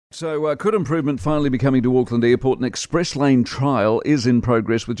So could improvement finally be coming to Auckland Airport? An express lane trial is in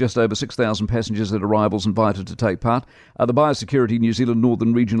progress with just over 6,000 passengers at arrivals invited to take part. The Biosecurity New Zealand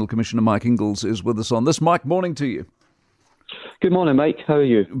Northern Regional Commissioner Mike Inglis is with us on this. Mike, morning to you. Good morning, Mike. How are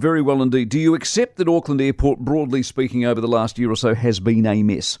you? Very well indeed. Do you accept that Auckland Airport, broadly speaking, over the last year or so has been a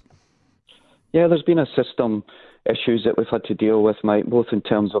mess? Yeah, there's been a system issues that we've had to deal with, Mike, both in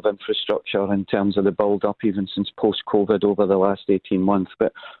terms of infrastructure, in terms of the build-up, even since post-COVID over the last 18 months.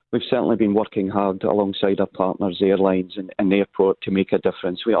 But we've certainly been working hard alongside our partners, airlines and the airport, to make a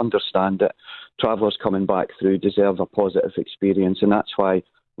difference. We understand that travellers coming back through deserve a positive experience, and that's why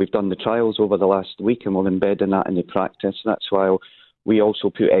we've done the trials over the last week, and we're embedding that in the practice. That's why we also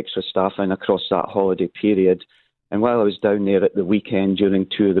put extra staff in across that holiday period. And while I was down there at the weekend during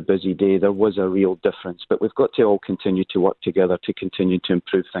two of the busy day, there was a real difference. But we've got to all continue to work together to continue to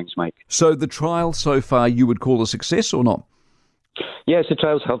improve things, Mike. So the trial so far you would call a success or not? Yes, the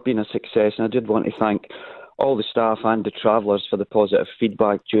trials have been a success. And I did want to thank all the staff and the travellers for the positive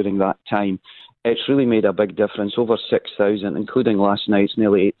feedback during that time. It's really made a big difference. Over 6,000, including last night's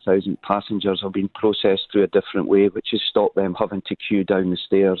nearly 8,000 passengers have been processed through a different way, which has stopped them having to queue down the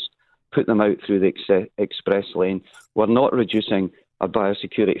stairs, put them out through the express lane. We're not reducing our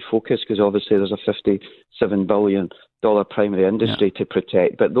biosecurity focus because obviously there's a $57 billion primary industry to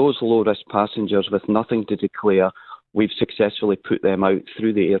protect. But those low-risk passengers with nothing to declare, we've successfully put them out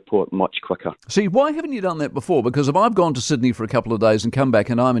through the airport much quicker. See, why haven't you done that before? Because if I've gone to Sydney for a couple of days and come back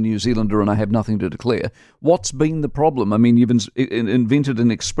and I'm a New Zealander and I have nothing to declare, what's been the problem? I mean, you've invented an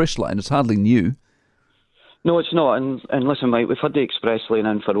express lane. It's hardly new. No, it's not. And listen, Mike, we've had the express lane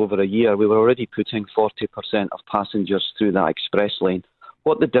in for over a year. We were already putting 40% of passengers through that express lane.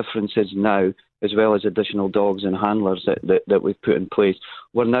 What the difference is now, as well as additional dogs and handlers that we've put in place,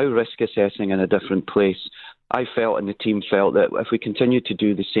 we're now risk assessing in a different place. I felt and the team felt that if we continued to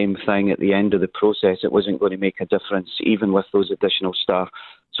do the same thing at the end of the process, it wasn't going to make a difference, even with those additional staff.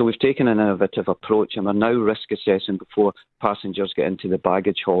 So we've taken an innovative approach and we're now risk assessing before passengers get into the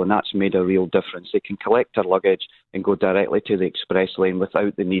baggage hall, and that's made a real difference. They can collect their luggage and go directly to the express lane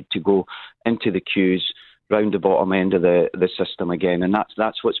without the need to go into the queues round the bottom end of the system again, and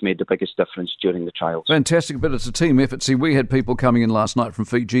that's what's made the biggest difference during the trials. Fantastic, but it's a team effort. See, we had people coming in last night from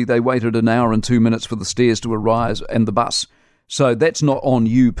Fiji. They waited an hour and 2 minutes for the stairs to arise and the bus. So that's not on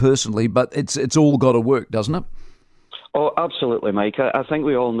you personally, but it's all got to work, doesn't it? Oh, absolutely, Mike. I think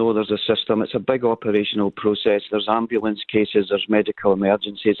we all know there's a system. It's a big operational process. There's ambulance cases, there's medical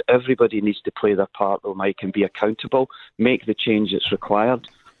emergencies. Everybody needs to play their part, though, Mike, and be accountable, make the change that's required,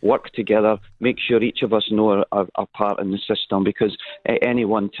 work together, make sure each of us know our part in the system, because at any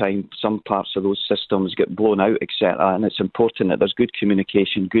one time, some parts of those systems get blown out, etc. And it's important that there's good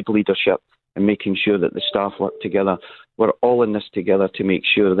communication, good leadership, and making sure that the staff work together. We're all in this together to make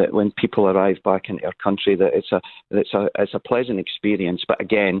sure that when people arrive back into our country, that it's a pleasant experience. But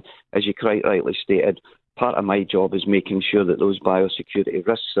again, as you quite rightly stated, part of my job is making sure that those biosecurity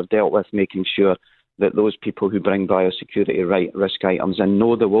risks are dealt with, making sure that those people who bring biosecurity risk items in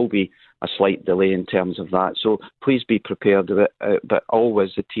know there will be a slight delay in terms of that. So please be prepared with it, but always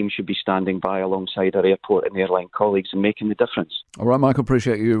the team should be standing by alongside our airport and airline colleagues and making the difference. All right, Michael,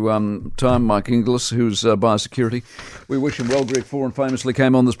 appreciate you time. Mike Inglis, who's Biosecurity. We wish him well. Greg Foran famously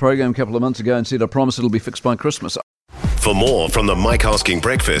came on this program a couple of months ago and said, I promise it'll be fixed by Christmas. For more from the Mike Hosking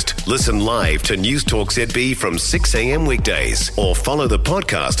Breakfast, listen live to News Talk ZB from 6 a.m. weekdays or follow the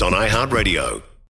podcast on iHeartRadio.